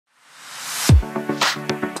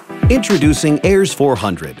Introducing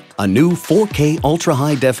AIRS-400, a new 4K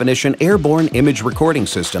ultra-high-definition airborne image recording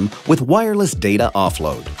system with wireless data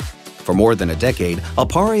offload. For more than a decade,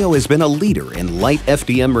 Appareo has been a leader in light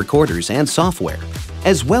FDM recorders and software,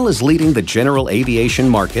 as well as leading the general aviation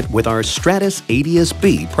market with our Stratus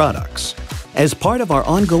ADS-B products. As part of our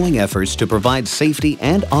ongoing efforts to provide safety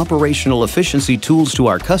and operational efficiency tools to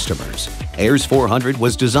our customers, AIRS-400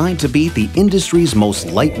 was designed to be the industry's most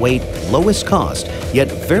lightweight, lowest cost,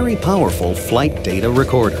 yet very powerful flight data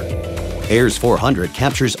recorder. AIRS-400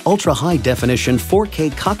 captures ultra-high-definition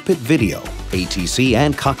 4K cockpit video, ATC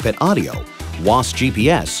and cockpit audio, WAAS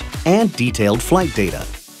GPS, and detailed flight data,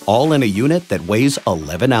 all in a unit that weighs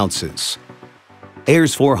 11 ounces.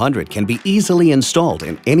 AIRS-400 can be easily installed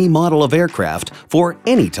in any model of aircraft for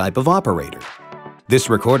any type of operator. This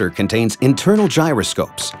recorder contains internal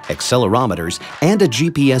gyroscopes, accelerometers, and a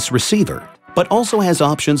GPS receiver, but also has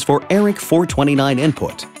options for ARINC 429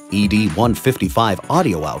 input, ED 155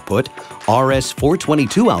 audio output,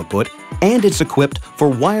 RS-422 output, and it's equipped for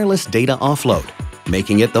wireless data offload,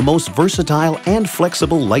 making it the most versatile and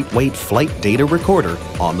flexible lightweight flight data recorder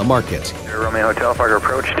on the market. Romeo Hotel, Fargo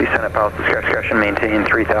approach, descent at Palace discretion, maintain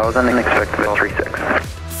 3000 and expect to 36.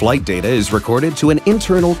 Flight data is recorded to an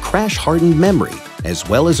internal crash-hardened memory, as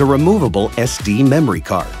well as a removable SD memory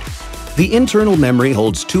card. The internal memory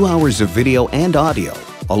holds 2 hours of video and audio,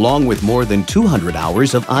 along with more than 200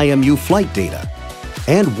 hours of IMU flight data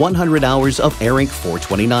and 100 hours of ARINC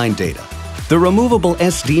 429 data. The removable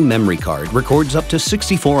SD memory card records up to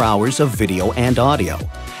 64 hours of video and audio,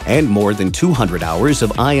 and more than 200 hours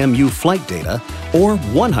of IMU flight data or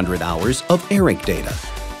 100 hours of ARINC data.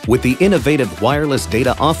 With the innovative wireless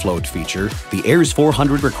data offload feature, the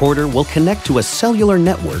AIRS-400 recorder will connect to a cellular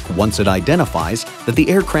network once it identifies that the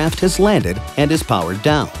aircraft has landed and is powered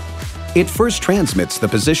down. It first transmits the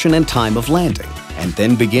position and time of landing, and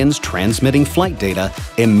then begins transmitting flight data,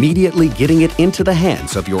 immediately getting it into the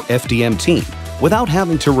hands of your FDM team without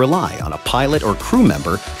having to rely on a pilot or crew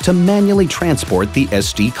member to manually transport the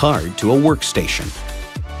SD card to a workstation.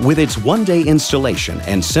 With its one-day installation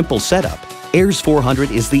and simple setup,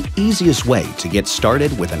 AIRS-400 is the easiest way to get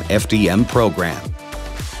started with an FDM program.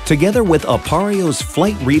 Together with Appareo's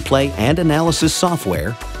flight replay and analysis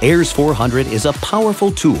software, AIRS-400 is a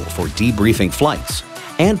powerful tool for debriefing flights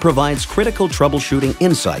and provides critical troubleshooting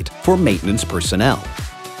insight for maintenance personnel.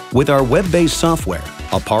 With our web-based software,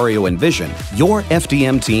 Appareo Envision, your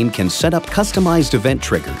FDM team can set up customized event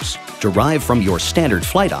triggers derived from your standard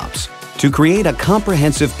flight ops to create a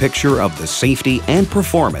comprehensive picture of the safety and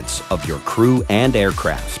performance of your crew and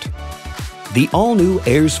aircraft. The all-new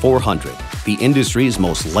AIRS-400, the industry's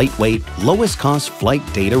most lightweight, lowest-cost flight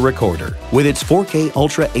data recorder, with its 4K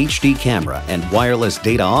Ultra HD camera and wireless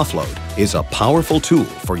data offload, is a powerful tool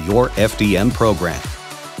for your FDM program.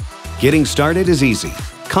 Getting started is easy.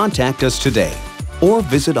 Contact us today or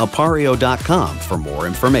visit appareo.com for more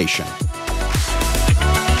information.